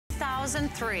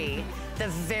2003, the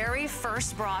very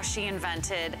first bra she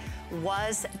invented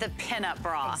was the pinup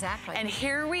bra. Exactly. And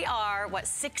here we are, what,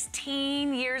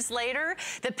 16 years later?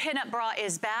 The pinup bra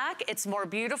is back. It's more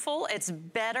beautiful. It's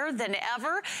better than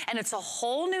ever. And it's a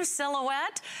whole new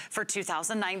silhouette for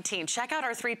 2019. Check out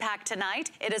our 3-pack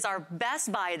tonight. It is our best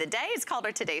buy of the day. It's called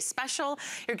our Today's Special.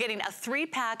 You're getting a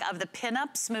 3-pack of the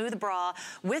pinup smooth bra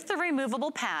with the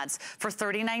removable pads for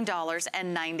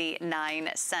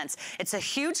 $39.99. It's a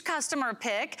huge customer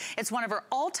pick. It's one of our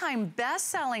all-time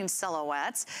best-selling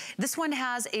silhouettes. This one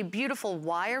has a beautiful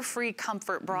wire-free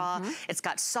comfort bra. It's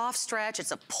got soft stretch.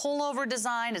 It's a pullover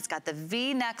design. It's got the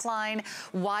V neckline,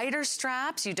 wider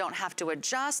straps. You don't have to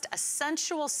adjust. A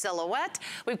sensual silhouette.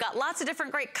 We've got lots of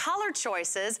different great color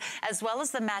choices, as well as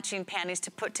the matching panties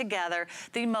to put together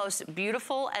the most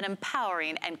beautiful and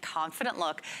empowering and confident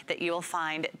look that you will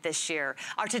find this year.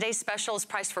 Our Today's Special is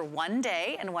priced for 1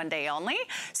 day and 1 day only.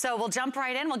 So we'll jump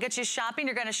right in. We'll get you shopping.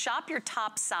 You're going to shop your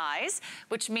top size,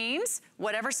 which means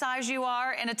whatever size you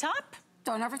are in a top.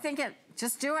 Don't overthink it.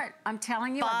 Just do it. I'm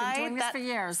telling you, I've been doing this for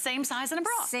years. Same size in a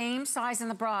bra. Same size in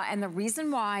the bra. And the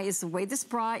reason why is the way this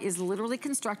bra is literally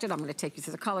constructed. I'm going to take you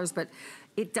through the colors, but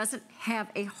it doesn't have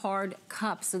a hard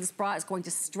cup. So this bra is going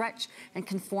to stretch and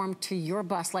conform to your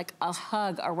bust like a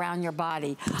hug around your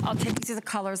body. I'll take you through the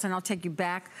colors and I'll take you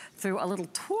back through a little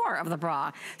tour of the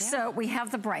bra. Yeah. So we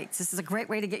have the brights. This is a great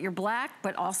way to get your black,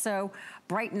 but also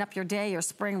brighten up your day, your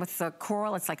spring with the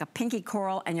coral. It's like a pinky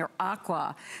coral, and your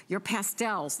aqua, your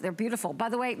pastels. They're beautiful. By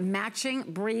the way, matching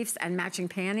briefs and matching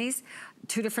panties.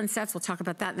 2 different sets. We'll talk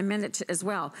about that in a minute as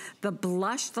well. The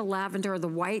blush, the lavender, the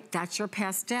white, that's your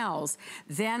pastels.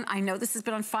 Then, I know this has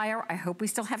been on fire. I hope we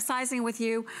still have sizing with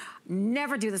you.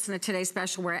 Never do this in a Today's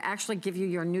Special where I actually give you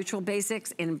your neutral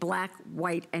basics in black,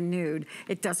 white, and nude.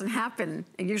 It doesn't happen.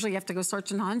 Usually you have to go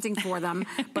searching and hunting for them,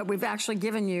 but we've actually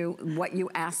given you what you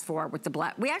asked for with the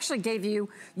black. We actually gave you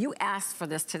asked for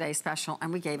this Today's Special,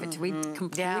 and we gave it to you. We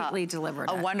completely delivered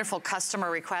it. A wonderful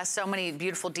customer request. So many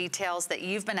beautiful details that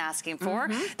you've been asking for.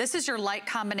 This is your light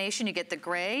combination. You get the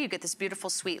gray, you get this beautiful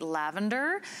sweet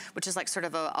lavender, which is like sort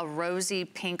of a rosy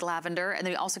pink lavender. And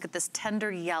then you also get this tender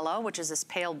yellow, which is this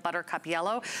pale buttercup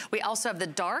yellow. We also have the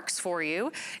darks for you,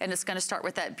 and it's gonna start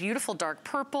with that beautiful dark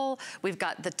purple. We've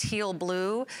got the teal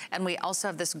blue, and we also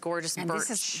have this gorgeous birch.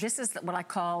 This is what I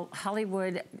call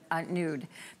Hollywood nude,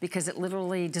 because it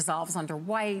literally dissolves under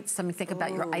white. So think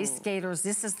about your ice skaters.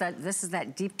 This is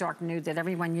that deep dark nude that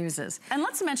everyone uses. And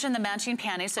let's mention the matching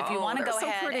panties. So if you want to go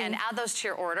ahead and add those to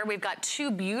your order, we've got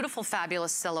 2 beautiful,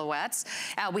 fabulous silhouettes.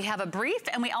 We have a brief,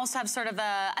 and we also have sort of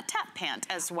a tap pant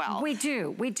as well. We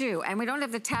do. And we don't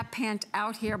have the tap pant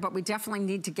out here, but we definitely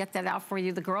need to get that out for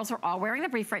you. The girls are all wearing the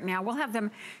brief right now. We'll have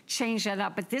them change that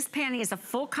up. But this panty is a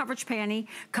full coverage panty,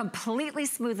 completely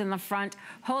smooth in the front,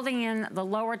 holding in the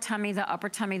lower tummy, the upper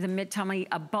tummy, the mid tummy,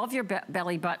 above your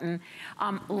belly button.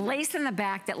 Lace in the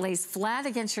back that lays flat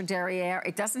against your derriere.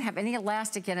 It doesn't have any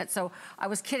elastic in it, so I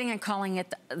was kidding and calling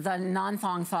it the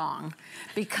non-thong thong,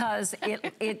 because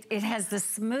it has the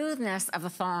smoothness of a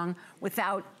thong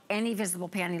without any visible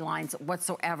panty lines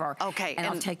whatsoever. Okay. And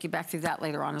I'll take you back through that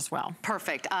later on as well.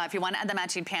 Perfect. If you want to add the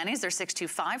matching panties, they're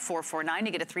 $625-449.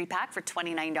 You get a 3-pack for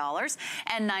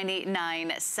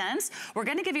 $29.99. We're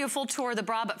going to give you a full tour of the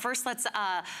bra, but first let's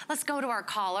go to our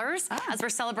callers as we're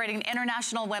celebrating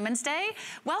International Women's Day.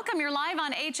 Welcome. You're live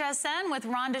on HSN with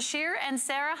Rhonda Shear and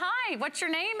Sarah. Hi. What's your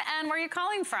name and where are you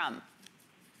calling from?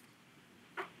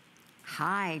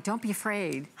 Hi. Don't be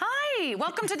afraid. Hi.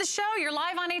 Welcome to the show. You're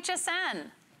live on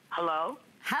HSN. Hello?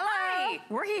 Hello. Hi.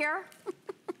 We're here.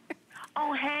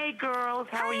 Oh, hey, girls.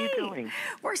 How are you doing?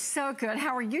 We're so good.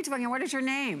 How are you doing, and what is your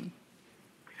name?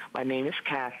 My name is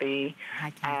Kathy.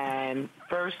 Hi, Kathy. And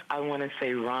first, I want to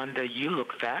say, Rhonda, you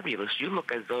look fabulous. You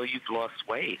look as though you've lost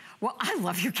weight. Well, I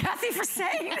love you, Kathy, for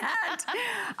saying that.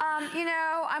 You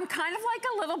know, I'm kind of like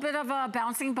a little bit of a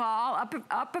bouncing ball,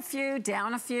 up a few,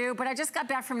 down a few, but I just got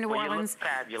back from New Orleans. You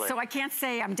look fabulous. So I can't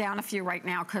say I'm down a few right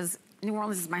now, because New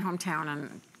Orleans is my hometown,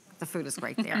 and the food is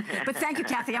great there. But thank you,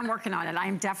 Kathy. I'm working on it.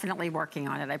 I'm definitely working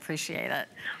on it. I appreciate it.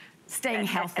 Staying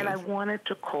healthy. And I wanted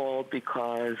to call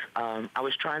because I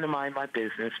was trying to mind my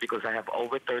business because I have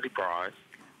over 30 bras.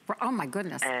 Oh, my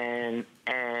goodness. And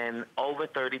over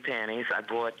 30 panties. I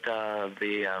brought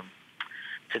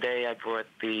today I brought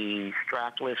the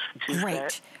strapless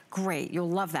 2-set. Great. You'll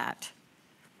love that.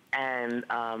 And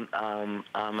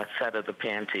a set of the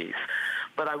panties.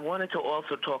 But I wanted to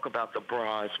also talk about the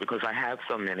bras because I have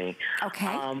so many.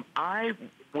 Okay. I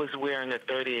was wearing a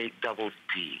 38 double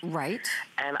D. Right.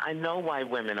 And I know why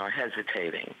women are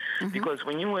hesitating. Because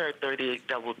when you wear a 38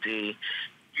 double D,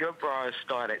 your bras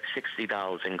start at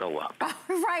 $60 and go up.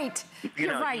 Right.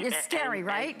 You're right. It's scary,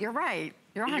 right? You're right.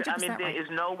 You're 100% I mean, there right. is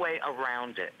no way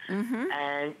around it.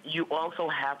 And you also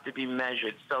have to be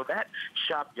measured. So that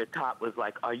Shop Your Top was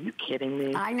like, are you kidding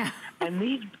me? I know. And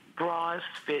these bras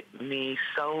fit me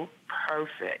so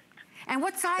perfect. And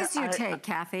what size do you take,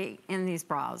 Kathy, in these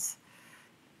bras?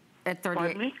 At 38.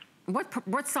 Pardon me?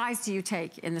 What size do you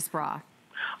take in this bra?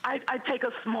 I take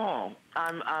a small.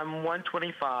 I'm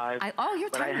 125. Oh, you're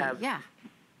tiny. Yeah.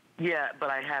 Yeah, but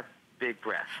I have big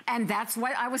breasts. And that's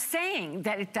what I was saying,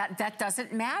 that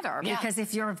doesn't matter. Yeah. Because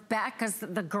if you're back, because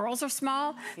the girls are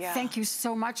small, thank you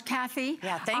so much, Kathy.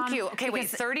 Yeah, thank you. Okay, wait,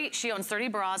 she owns 30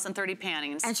 bras and 30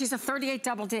 panties. And she's a 38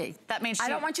 double D. That means I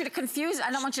don't want you to confuse,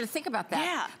 I don't want you to think about that.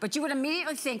 Yeah. But you would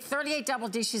immediately think 38 double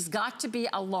D, she's got to be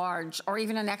a large or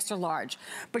even an extra large.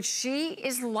 But she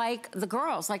is like the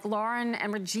girls, like Lauren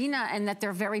and Regina, and that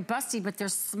they're very busty, but they're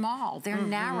small, they're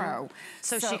narrow.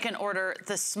 So she can order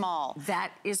the small.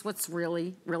 That is what's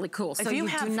really, really cool. So you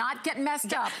do not get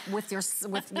messed up with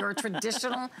your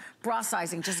traditional bra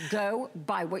sizing. Just go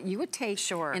by what you would take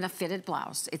in a fitted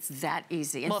blouse. It's that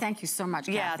easy. And thank you so much,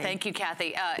 Kathy. Yeah, thank you,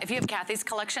 Kathy. If you have Kathy's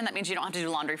collection, that means you don't have to do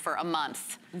laundry for a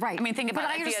month. Right. I mean, think about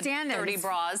but it. I If you had 30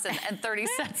 bras and 30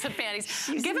 sets of panties.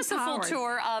 Give us a full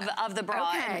tour of the bra.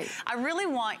 Okay. And I really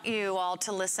want you all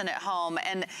to listen at home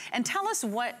and tell us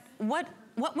what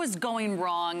was going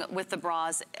wrong with the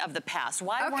bras of the past?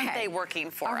 Why weren't they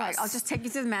working for us? All right, I'll just take you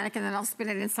through the mannequin and then I'll spin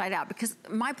it inside out because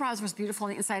my bras was beautiful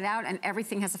on the inside out and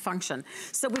everything has a function.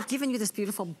 So we've given you this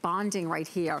beautiful bonding right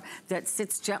here that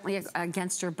sits gently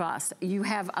against your bust. You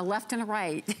have a left and a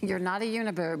right. You're not a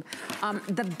uniboob.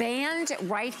 The band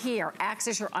right here acts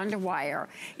as your underwire.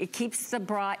 It keeps the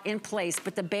bra in place,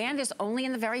 but the band is only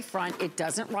in the very front. It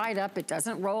doesn't ride up, it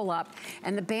doesn't roll up,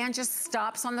 and the band just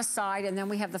stops on the side, and then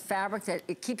we have the fabric that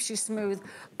it keeps you smooth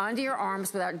under your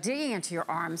arms without digging into your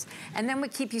arms, and then we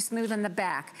keep you smooth in the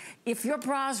back. If your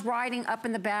bra's riding up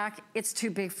in the back, it's too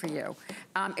big for you.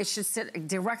 It should sit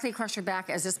directly across your back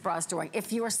as this bra's doing.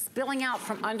 If you are spilling out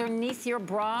from underneath your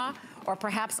bra, or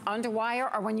perhaps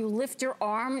underwire, or when you lift your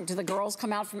arm, do the girls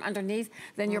come out from underneath,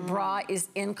 then your bra is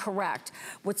incorrect.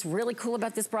 What's really cool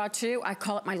about this bra too, I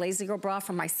call it my lazy girl bra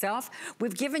for myself.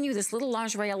 We've given you this little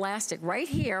lingerie elastic right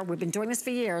here. We've been doing this for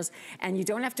years, and you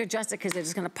don't have to adjust it because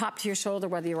it's gonna pop to your shoulder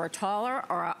whether you're a taller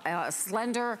or a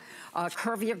slender,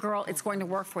 curvier girl, it's going to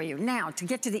work for you. Now, to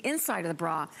get to the inside of the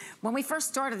bra, when we first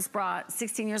started this bra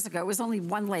 16 years ago, it was only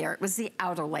one layer. It was the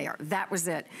outer layer. That was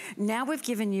it. Now we've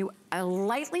given you a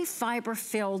lightly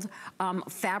fiber-filled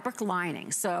fabric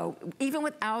lining. So even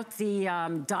without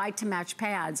the dyed to match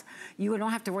pads, you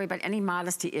don't have to worry about any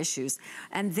modesty issues.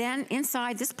 And then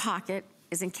inside this pocket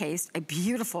is encased a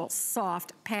beautiful,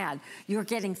 soft pad. You're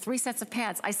getting 3 sets of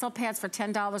pads. I sell pads for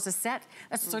 $10 a set.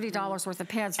 That's $30 worth of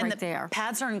pads right there.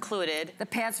 Pads are included. The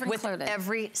pads are included. With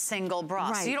every single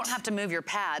bra. Right. So you don't have to move your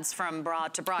pads from bra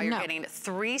to bra. You're getting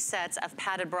 3 sets of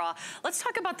padded bra. Let's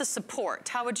talk about the support.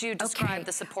 How would you describe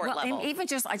the support level? And even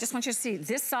just, I just want you to see,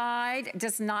 this side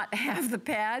does not have the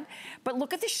pad, but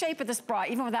look at the shape of this bra,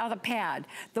 even without a pad.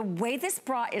 The way this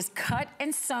bra is cut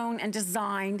and sewn and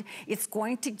designed, it's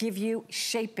going to give you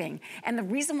shaping. And the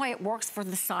reason why it works for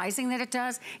the sizing that it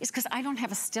does is because I don't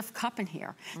have a stiff cup in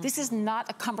here. This is not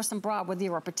a cumbersome bra, whether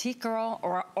you're a petite girl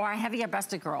or a heavier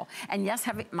busted girl. And yes,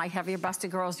 my heavier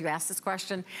busted girls, you asked this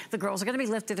question, the girls are gonna be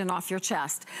lifted and off your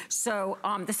chest. So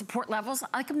the support level's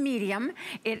like a medium.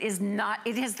 It is not,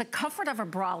 it has the comfort of a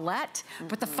bralette,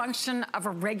 but the function of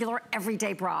a regular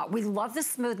everyday bra. We love the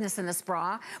smoothness in this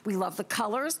bra. We love the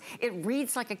colors. It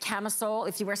reads like a camisole.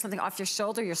 If you wear something off your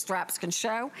shoulder, your straps can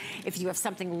show. If you have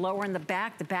something lower in the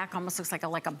back almost looks like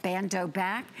a bandeau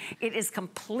back. It is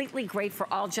completely great for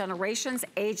all generations,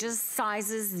 ages,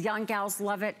 sizes. Young gals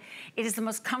love it. It is the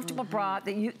most comfortable bra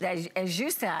that as you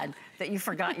said, that you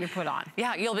forgot you put on.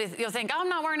 Yeah, you'll think, oh, I'm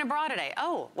not wearing a bra today.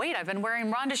 Oh, wait, I've been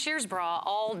wearing Rhonda Shear's bra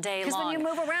all day long. Because when you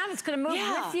move around, it's gonna move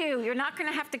with you. You're not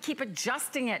gonna have to keep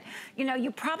adjusting it. You know,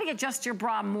 you probably adjust your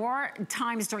bra more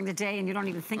times during the day and you don't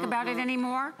even think about it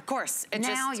anymore. Of course.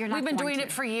 We've been doing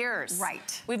it for years.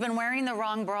 Right. We've been wearing the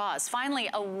wrong bras. Finally,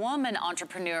 a woman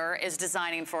entrepreneur is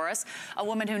designing for us. A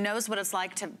woman who knows what it's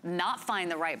like to not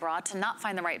find the right bra, to not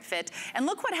find the right fit. And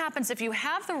look what happens if you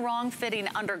have the wrong fitting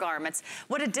undergarments.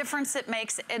 What a difference it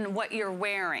makes in what you're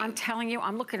wearing. I'm telling you,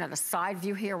 I'm looking at a side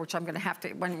view here, which I'm gonna have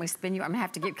to, when we spin you, I'm gonna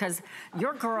have to get, because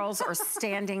your girls are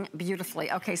standing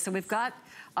beautifully. Okay, so we've got,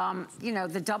 you know,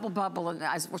 the double bubble,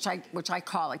 which I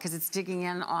call it, because it's digging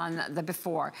in on the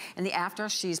before. And the after,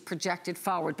 she's projected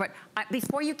forward. But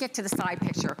before you get to the side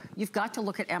picture, you've got to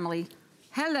look at Emily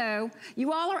Hello.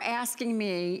 You all are asking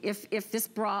me if this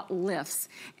bra lifts.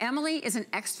 Emily is an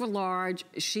extra large.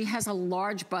 She has a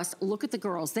large bust. Look at the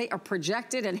girls. They are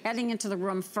projected and heading into the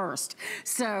room first.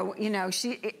 So, you know,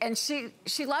 she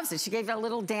loves it. She gave it a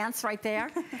little dance right there.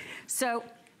 So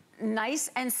nice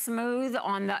and smooth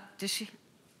on the, does she?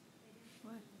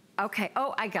 Okay,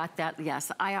 oh, I got that,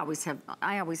 yes. I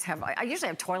usually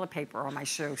have toilet paper on my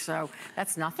shoe, so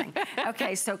that's nothing.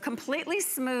 Okay, so completely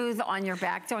smooth on your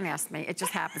back. Don't ask me, it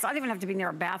just happens. I don't even have to be near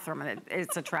a bathroom and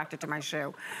it's attracted to my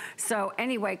shoe. So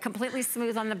anyway, completely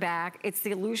smooth on the back. It's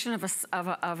the illusion of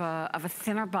a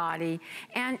thinner body.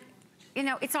 And you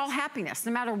know, it's all happiness.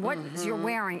 No matter what you're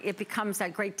wearing, it becomes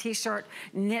that great t-shirt,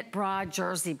 knit bra,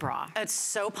 jersey bra. It's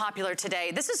so popular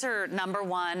today. This is her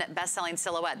 #1 best-selling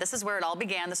silhouette. This is where it all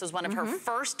began. This was one of her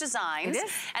first designs. It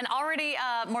is. And already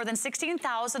more than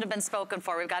 16,000 have been spoken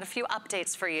for. We've got a few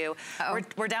updates for you.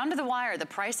 We're down to the wire. The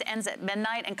price ends at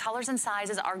midnight and colors and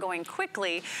sizes are going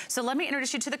quickly. So let me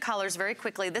introduce you to the colors very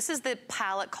quickly. This is the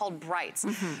palette called Brights.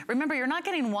 Remember, you're not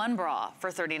getting one bra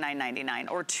for $39.99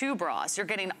 or 2 bras. You're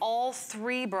getting all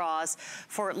 3 bras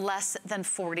for less than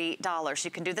 $40. You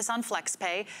can do this on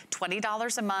FlexPay,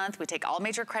 $20 a month. We take all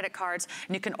major credit cards,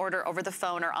 and you can order over the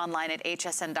phone or online at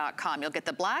hsn.com. You'll get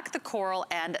the black, the coral,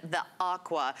 and the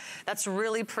aqua. That's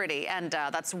really pretty, and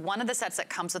that's one of the sets that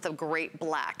comes with a great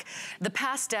black. The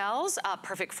pastels,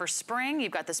 perfect for spring.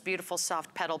 You've got this beautiful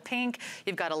soft petal pink.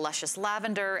 You've got a luscious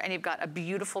lavender, and you've got a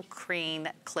beautiful clean,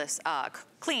 crisp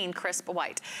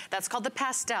white. That's called the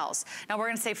pastels. Now we're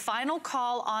gonna say final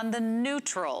call on the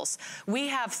neutrals. We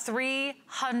have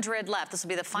 300 left. This will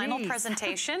be the final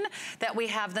presentation that we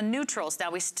have the neutrals. Now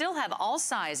we still have all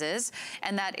sizes,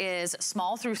 and that is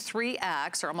small through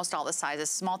 3X, or almost all the sizes,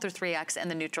 small through 3X, and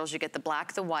the neutrals. You get the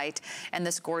black, the white, and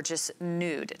this gorgeous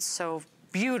nude. It's so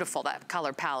beautiful, that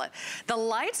color palette. The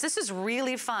lights, this is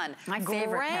really fun. My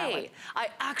favorite gray. palette. I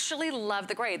actually love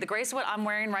the gray. The gray is what I'm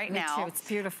wearing right now. Me too, it's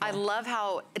beautiful. I love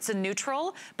how it's a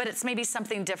neutral, but it's maybe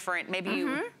something different. Maybe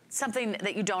something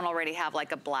that you don't already have,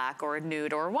 like a black or a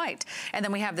nude or a white. And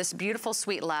then we have this beautiful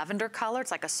sweet lavender color.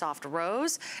 It's like a soft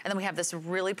rose. And then we have this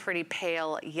really pretty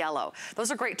pale yellow.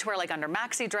 Those are great to wear like under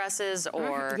maxi dresses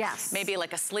or maybe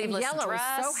like a sleeveless dress. Yellow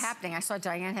is so happening. I saw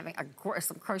Diane having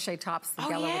some crochet tops. The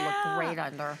yellow would look great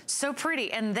under. So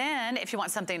pretty. And then if you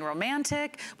want something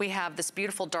romantic, we have this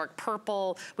beautiful dark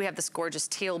purple. We have this gorgeous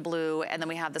teal blue. And then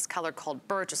we have this color called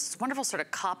birch. It's this wonderful sort of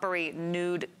coppery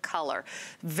nude color.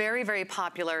 Very, very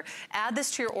popular. Add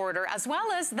this to your order, as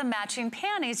well as the matching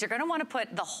panties. You're gonna wanna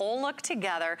put the whole look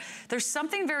together. There's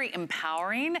something very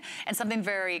empowering and something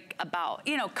very about,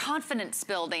 you know, confidence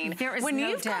building. There is when no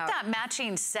you've got that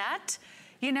matching set,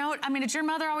 you know, I mean, did your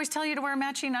mother always tell you to wear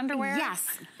matching underwear? Yes,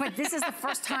 but this is the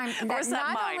first time that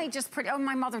not only just pretty, oh,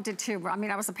 my mother did too. I mean,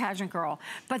 I was a pageant girl.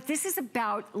 But this is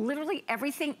about literally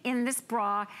everything in this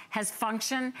bra has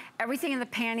function. Everything in the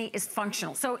panty is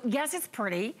functional. So yes, it's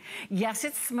pretty. Yes,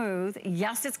 it's smooth.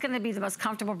 Yes, it's gonna be the most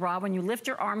comfortable bra. When you lift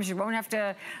your arms, you won't have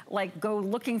to like go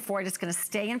looking for it. It's gonna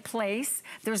stay in place.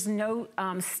 There's no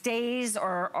stays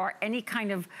or any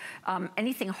kind of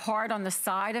anything hard on the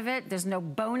side of it. There's no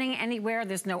boning anywhere.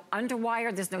 There's no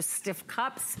underwire, there's no stiff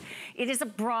cups. It is a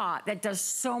bra that does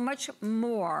so much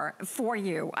more for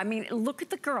you. I mean, look at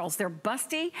the girls. They're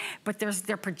busty, but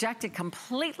they're projected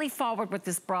completely forward with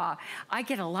this bra. I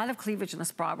get a lot of cleavage in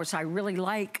this bra, which I really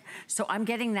like. So I'm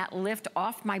getting that lift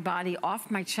off my body, off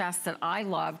my chest that I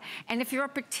love. And if you're a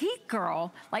petite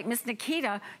girl, like Miss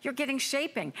Nikita, you're getting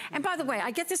shaping. And by the way,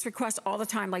 I get this request all the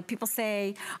time. Like people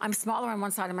say, I'm smaller on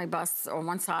one side of my bust or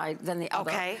one side than the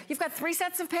other. Okay. You've got 3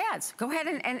 sets of pads. Go ahead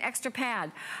and extra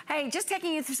pad. Hey, just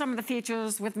taking you through some of the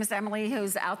features with Miss Emily,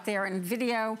 who's out there in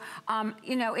video.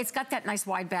 You know, it's got that nice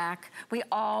wide back. We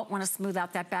all want to smooth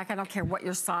out that back. I don't care what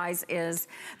your size is.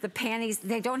 The panties,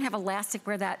 they don't have elastic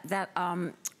where that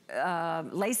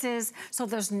laces, so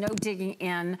there's no digging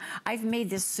in. I've made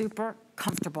this super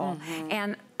comfortable.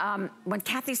 And when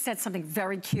Kathy said something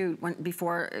very cute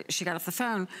before she got off the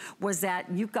phone, was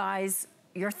that you guys,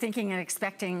 you're thinking and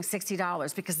expecting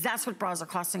 $60 because that's what bras are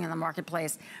costing in the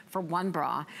marketplace for one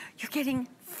bra. You're getting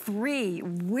 3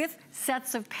 with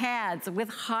sets of pads, with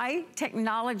high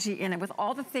technology in it, with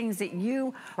all the things that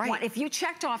you want. If you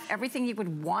checked off everything you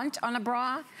would want on a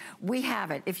bra, we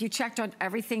have it. If you checked on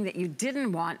everything that you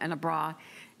didn't want in a bra,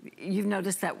 you've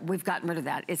noticed that we've gotten rid of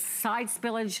that. It's side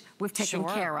spillage we've taken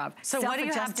care of. So what do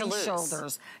you have to lose?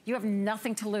 Shoulders. You have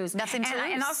nothing to lose. Nothing to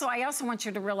lose. And also, I also want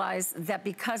you to realize that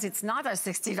because it's not a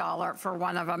 $60 for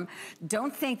one of them,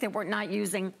 don't think that we're not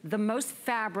using the most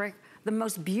fabric, the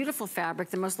most beautiful fabric,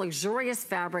 the most luxurious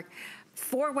fabric,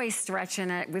 4-way stretch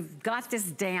in it. We've got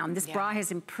this down. This bra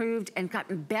has improved and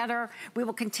gotten better. We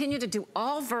will continue to do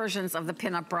all versions of the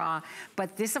pinup bra,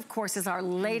 but this, of course, is our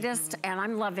latest, and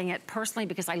I'm loving it personally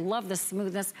because I love the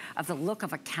smoothness of the look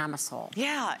of a camisole.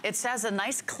 Yeah, it has a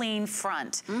nice clean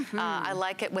front. I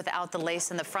like it without the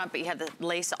lace in the front, but you have the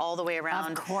lace all the way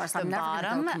around the bottom. Of course, I'm never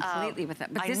gonna go completely with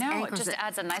it. But this I know, it just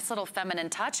adds a nice little feminine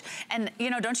touch. And, you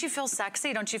know, don't you feel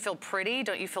sexy? Don't you feel pretty?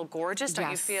 Don't you feel gorgeous? Don't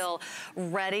you feel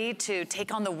ready to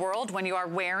take on the world when you are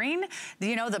wearing,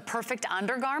 you know, the perfect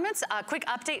undergarments? Quick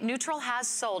update, neutral has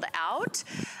sold out.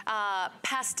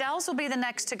 Pastels will be the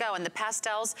next to go, and the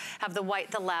pastels have the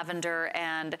white, the lavender,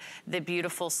 and the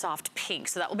beautiful soft pink.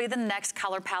 So that will be the next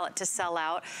color palette to sell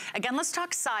out. Again, let's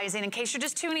talk sizing in case you're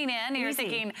just tuning in and you're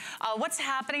thinking, what's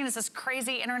happening? Is this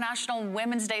crazy International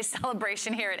Women's Day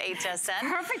celebration here at HSN?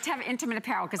 Perfect to have intimate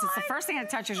apparel because it's the first thing that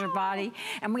touches your body.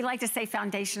 And we like to say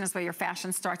foundation is where your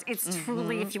fashion starts. It's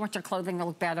truly, if you want your clothing to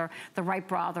look better, the right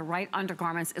bra, the right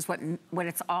undergarments is what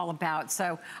it's all about.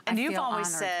 So and you've always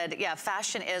said, yeah,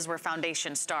 fashion is where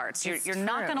foundation starts. You're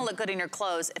not going to look good in your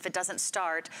clothes if it doesn't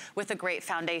start with a great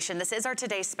foundation. This is our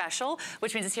today's special,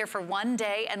 which means it's here for one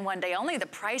day and one day only. The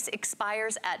price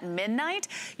expires at midnight.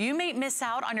 You may miss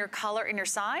out on your color and your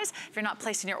size if you're not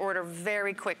placing your order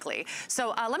very quickly.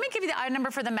 So let me give you the item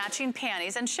number for the matching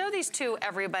panties and show these to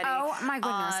everybody. Oh my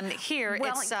goodness. On here,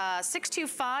 well, it's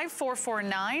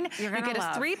 625449. You get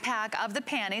a 3-pack of the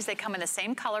panties. They come in the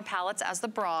same color palettes as the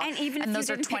bra. And even if those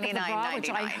you are didn't pick up the bra, which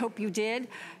I hope you did,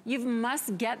 you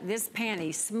must get this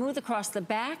panty smooth across the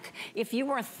back. If you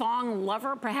were a thong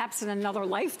lover, perhaps in another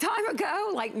lifetime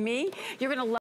ago, like me, you're gonna love